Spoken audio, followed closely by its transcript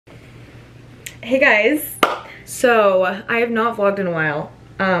Hey guys, so I have not vlogged in a while.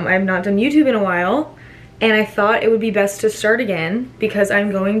 I have not done YouTube in a while, and I thought it would be best to start again because I'm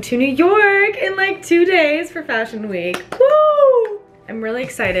going to New York in like 2 days for Fashion Week. Woo! I'm really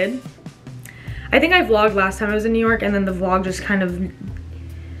excited. I think I vlogged last time I was in New York, and then the vlog just kind of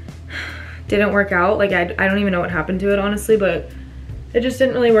didn't work out. Like I don't even know what happened to it, honestly, but it just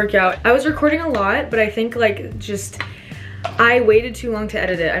didn't really work out. I was recording a lot, but I think like I waited too long to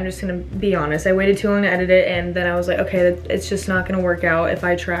edit it. I'm just gonna be honest. I waited too long to edit it, and then I was like, okay, it's just not gonna work out if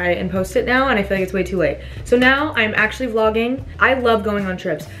I try and post it now, and I feel like it's way too late. So now I'm actually vlogging. I love going on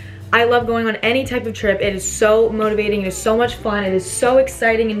trips. I love going on any type of trip. It is so motivating. It is so much fun. It is so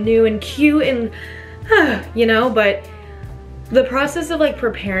exciting and new and cute and, you know, but the process of like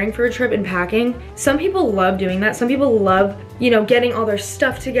preparing for a trip and packing, some people love doing that. Some people love, you know, getting all their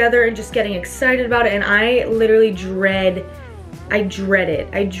stuff together and just getting excited about it. And I literally dread it. I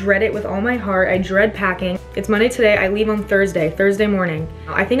dread it with all my heart. I dread packing. It's Monday today. I leave on Thursday morning.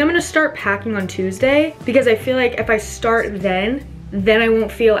 I think I'm gonna start packing on Tuesday because I feel like if I start then I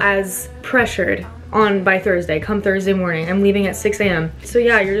won't feel as pressured on by Thursday, come Thursday morning. I'm leaving at 6 a.m. So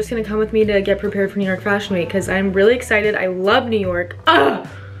yeah, you're just gonna come with me to get prepared for New York Fashion Week because I'm really excited. I love New York. And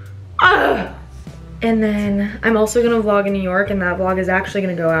then I'm also gonna vlog in New York, and that vlog is actually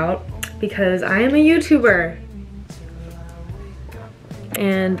gonna go out because I am a YouTuber.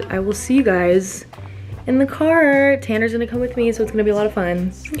 And I will see you guys in the car. Tanner's gonna come with me, so it's gonna be a lot of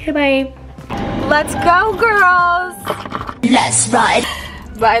fun. Okay, bye. Let's go, girls. Let's ride.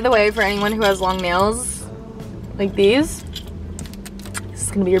 By the way, for anyone who has long nails like these, this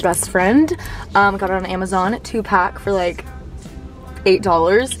is gonna be your best friend. Got it on Amazon, 2-pack for like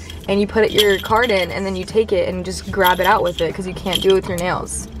 $8, and you put your card in, and then you take it and just grab it out with it because you can't do it with your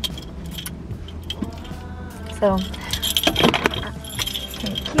nails. So,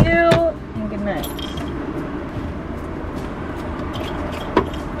 thank you, and good night.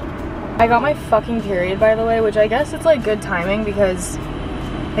 I got my fucking period, by the way, which I guess it's like good timing because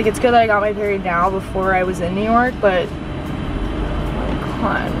like it's good that I got my period now before I was in New York, but oh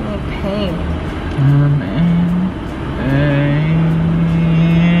god, I'm in pain.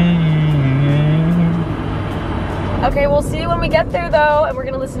 Okay, we'll see you when we get there though, and we're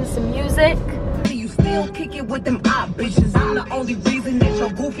gonna listen to some music. You still kick it with them op bitches. I'm the only reason that your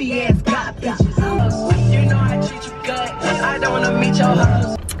goofy ass got bitches. You know I treat you good. I don't wanna meet your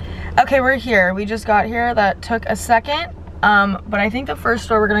hoes. Okay, we're here. We just got here. That took a second. But I think the first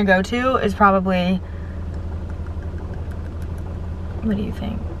store we're gonna go to is probably, what do you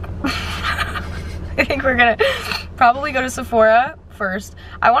think? I think we're gonna probably go to Sephora first.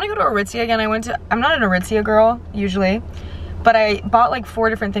 I wanna go to Aritzia again. I'm not an Aritzia girl, usually, but I bought like 4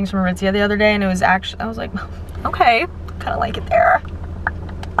 different things from Aritzia the other day, and it was actually, I was like, okay, kinda like it there.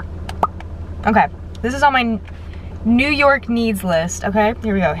 Okay, this is on my New York needs list. Okay,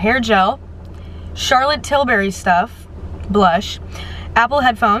 here we go. Hair gel, Charlotte Tilbury stuff, blush, Apple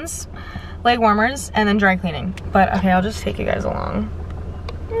headphones, leg warmers, and then dry cleaning. But okay, I'll just take you guys along.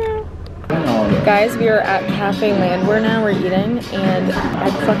 Guys, we are at Cafe Landwehr now. We're eating, and I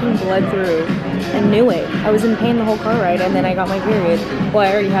fucking bled through. I knew it. I was in pain the whole car ride, and then I got my period. Well,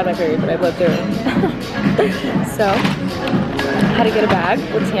 I already had my period, but I bled through. So, I had to get a bag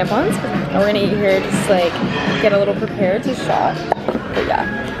with tampons. And we're gonna eat here, just like get a little prepared to shop. But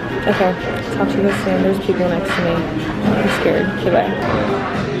yeah. Okay, talk to you guys soon. There's people next to me. I'm scared. Okay, bye.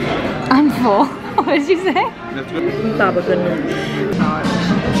 I'm full. What did you say? Baba goodness.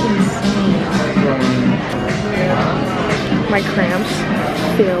 My cramps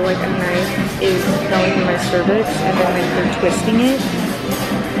feel like a knife is going through my cervix, and then like they're twisting it.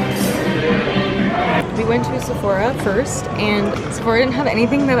 We went to Sephora first, and Sephora didn't have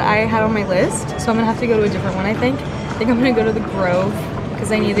anything that I had on my list, so I'm gonna have to go to a different one, I think. I think I'm gonna go to the Grove,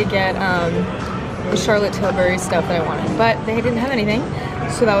 because I need to get the Charlotte Tilbury stuff that I wanted. But they didn't have anything,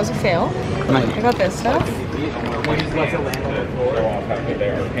 so that was a fail. I got this stuff.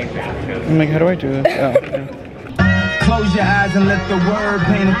 I'm like, how do I do this? Oh, yeah. Close your eyes and let the word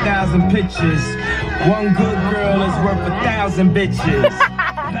paint 1,000 pictures. One good girl is worth 1,000 bitches.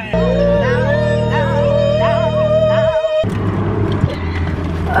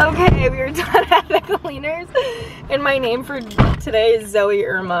 Okay, we are done at the cleaners, and my name for today is Zoe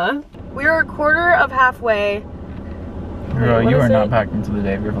Irma. We are a quarter of halfway. Girl, you are not packed until the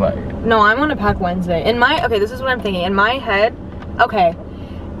day of your flight. No, I'm gonna pack Wednesday. Okay, this is what I'm thinking. In my head,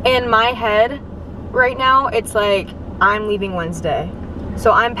 right now, it's like, I'm leaving Wednesday.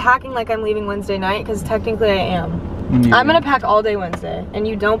 So I'm packing like I'm leaving Wednesday night, because technically I am. Yeah. I'm gonna pack all day Wednesday. And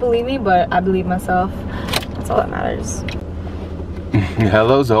you don't believe me, but I believe myself. That's all that matters.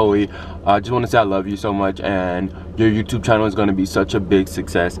 Hello Zoe, I just want to say I love you so much, and your YouTube channel is going to be such a big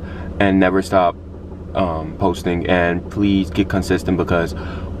success, and never stop posting, and please get consistent because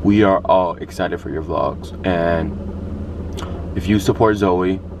we are all excited for your vlogs. And if you support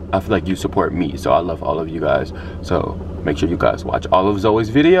Zoe, I feel like you support me, so I love all of you guys. So make sure you guys watch all of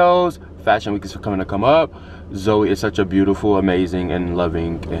Zoe's videos. Fashion Week is coming to come up. Zoe is such a beautiful, amazing, and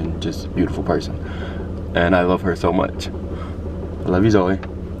loving, and just beautiful person, and I love her so much. I love you, Zoe.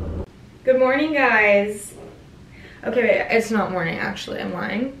 Good morning, guys. Okay, wait, it's not morning, actually, I'm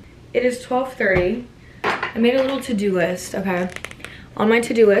lying. It is 12:30. I made a little to-do list, okay? On my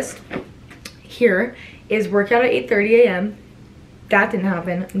to-do list here is workout at 8:30 a.m. That didn't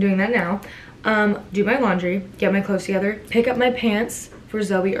happen, I'm doing that now. Do my laundry, get my clothes together, pick up my pants for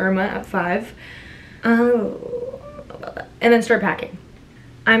Zoe Lerma at 5, and then start packing.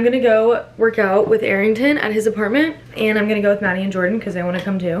 I'm gonna go work out with Arrington at his apartment, and I'm gonna go with Maddie and Jordan because they want to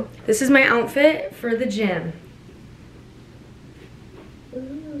come too. This is my outfit for the gym.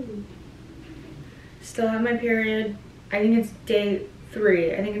 Ooh. Still have my period. I think it's day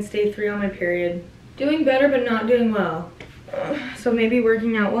 3. I think it's day 3 on my period. Doing better but not doing well. So maybe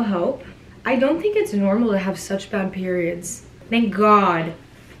working out will help. I don't think it's normal to have such bad periods. Thank God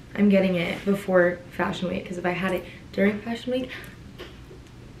I'm getting it before Fashion Week, because if I had it during Fashion Week,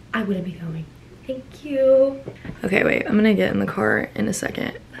 I wouldn't be going. Thank you. Okay, wait, I'm gonna get in the car in a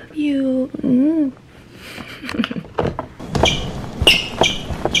second. Love you.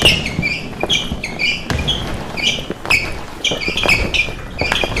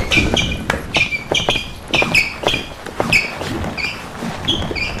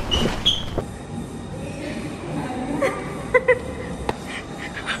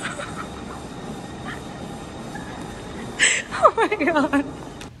 Oh my God.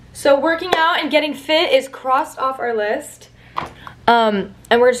 So working out and getting fit is crossed off our list. And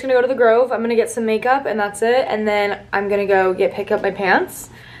we're just gonna go to the Grove. I'm gonna get some makeup and that's it. And then I'm gonna go pick up my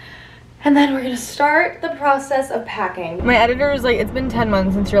pants. And then we're gonna start the process of packing. My editor is like, it's been 10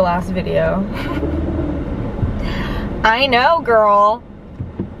 months since your last video. I know, girl.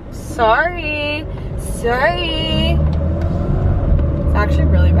 Sorry. Sorry. It's actually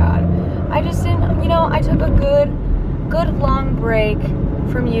really bad. I just didn't, you know, I took a good long break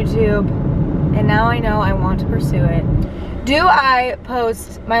from YouTube, and now I know I want to pursue it. Do I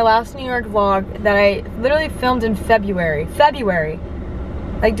post my last New York vlog that I literally filmed in February?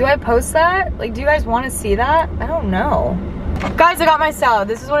 Like, do I post that? Like, do you guys want to see that? I don't know. Guys, I got my salad.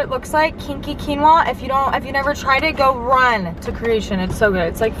 This is what it looks like. Kinky quinoa. If you never tried it, go run to Creation. It's so good.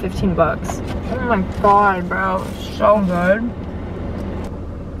 It's like 15 bucks. Oh my God, bro. So good.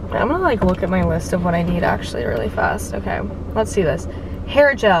 I'm gonna like look at my list of what I need actually really fast. Okay, let's see this.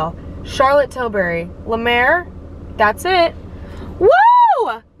 Hair gel, Charlotte Tilbury, La Mer. That's it. Woo!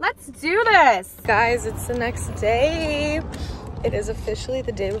 Let's do this. Guys, it's the next day. It is officially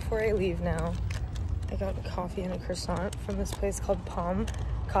the day before I leave now. I got a coffee and a croissant from this place called Palm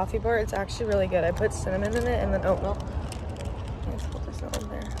Coffee Bar. It's actually really good. I put cinnamon in it and then oat milk. Let's put this on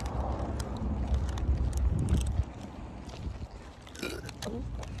there.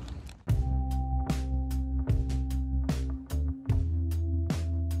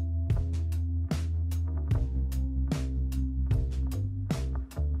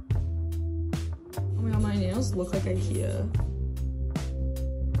 Oh my God, my nails look like IKEA.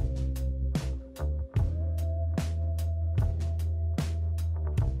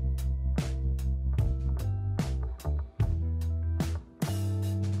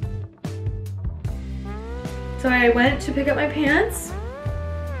 So I went to pick up my pants.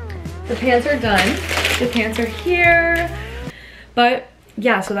 The pants are done. The pants are here. But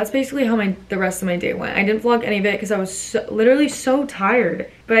yeah, so that's basically how the rest of my day went. I didn't vlog any of it because I was literally so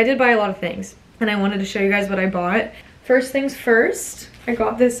tired. But I did buy a lot of things, and I wanted to show you guys what I bought. First things first, I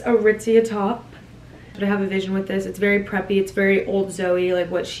got this Aritzia top. But I have a vision with this. It's very preppy. It's very old Zoe,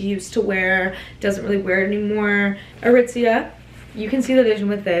 like what she used to wear. Doesn't really wear it anymore. Aritzia, you can see the vision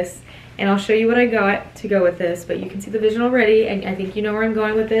with this. And I'll show you what I got to go with this, but you can see the vision already, and I think you know where I'm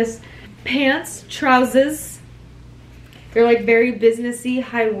going with this. Pants, trousers. They're like very businessy,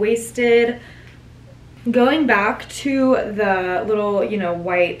 high-waisted. Going back to the little, you know,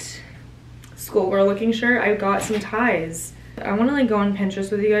 white schoolgirl looking shirt, I got some ties. I want to like go on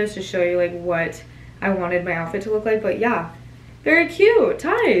Pinterest with you guys to show you like what I wanted my outfit to look like, but yeah. Very cute,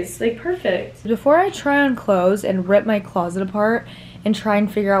 ties, like perfect. Before I try on clothes and rip my closet apart and try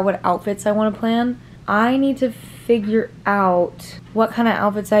and figure out what outfits I want to plan, I need to figure out what kind of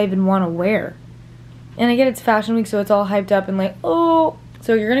outfits I even want to wear. And again, it's Fashion Week, so it's all hyped up and like, oh.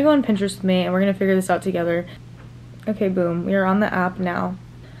 So you're gonna go on Pinterest with me and we're gonna figure this out together. Okay, boom. We are on the app now.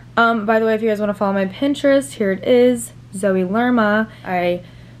 By the way, if you guys want to follow my Pinterest, here it is, Zoe Lerma. I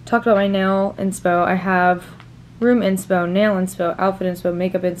talked about my nail inspo. I have room inspo, nail inspo, outfit inspo,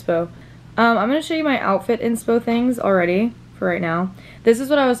 makeup inspo. I'm going to show you my outfit inspo things already for right now. This is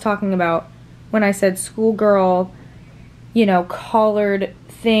what I was talking about when I said schoolgirl, you know, collared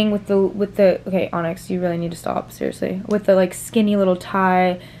thing with the okay, Onyx, you really need to stop, seriously. With the like skinny little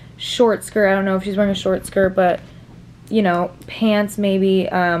tie, short skirt. I don't know if she's wearing a short skirt, but you know, pants maybe,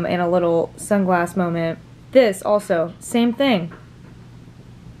 and a little sunglass moment. This also, same thing.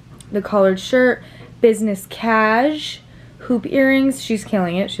 The collared shirt, business cash, hoop earrings. She's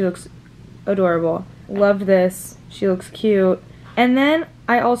killing it. She looks adorable. Loved this. She looks cute. And then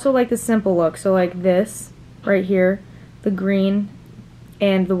I also like the simple look. So like this right here, the green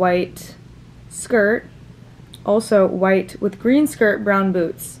and the white skirt. Also white with green skirt, brown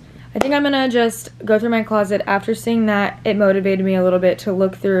boots. I think I'm gonna just go through my closet. After seeing that, it motivated me a little bit to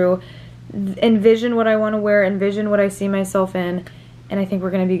look through, envision what I want to wear, envision what I see myself in, and I think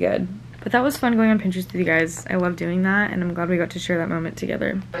we're gonna be good. But that was fun going on Pinterest with you guys. I love doing that, and I'm glad we got to share that moment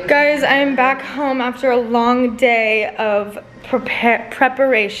together. Guys, I'm back home after a long day of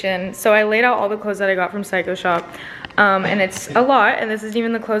preparation. So I laid out all the clothes that I got from Psycho Shop, and it's a lot, and this isn't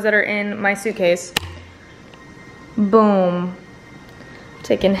even the clothes that are in my suitcase. Boom.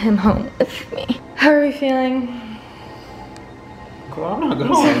 Taking him home with me. How are we feeling?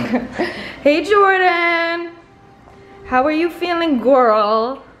 Hey Jordan! How are you feeling,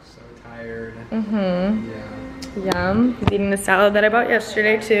 girl? So tired. Yeah. Yum. He's eating the salad that I bought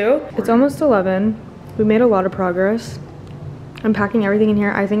yesterday too. It's almost 11. We made a lot of progress. I'm packing everything in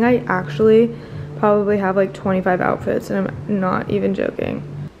here. I think I actually probably have like 25 outfits, and I'm not even joking.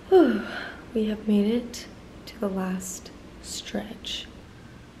 We have made it to the last stretch.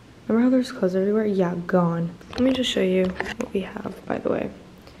 Remember how there's clothes everywhere? Yeah, gone. Let me just show you what we have, by the way.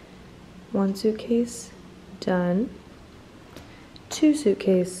 1 suitcase, done. 2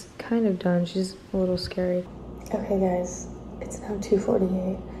 suitcase, kind of done. She's a little scary. Okay guys, it's now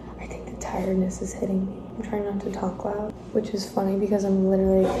 2:48. I think the tiredness is hitting me. I'm trying not to talk loud, which is funny because I'm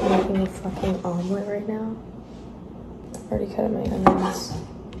literally making a fucking omelet right now. I already cut up my onions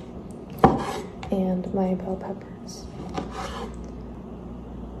and my bell peppers.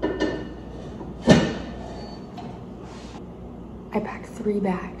 I packed 3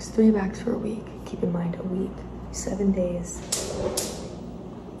 bags. 3 bags for a week. Keep in mind, a week. 7 days.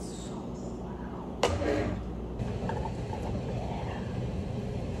 So loud.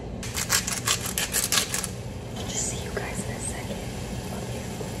 I'll just see you guys in a second.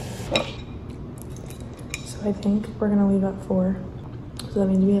 So I think we're gonna leave at 4. So that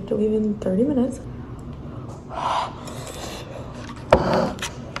means we have to leave in 30 minutes.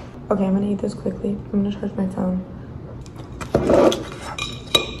 Okay, I'm gonna eat this quickly. I'm gonna charge my phone.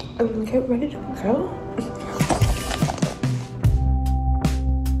 I'm gonna get ready to go.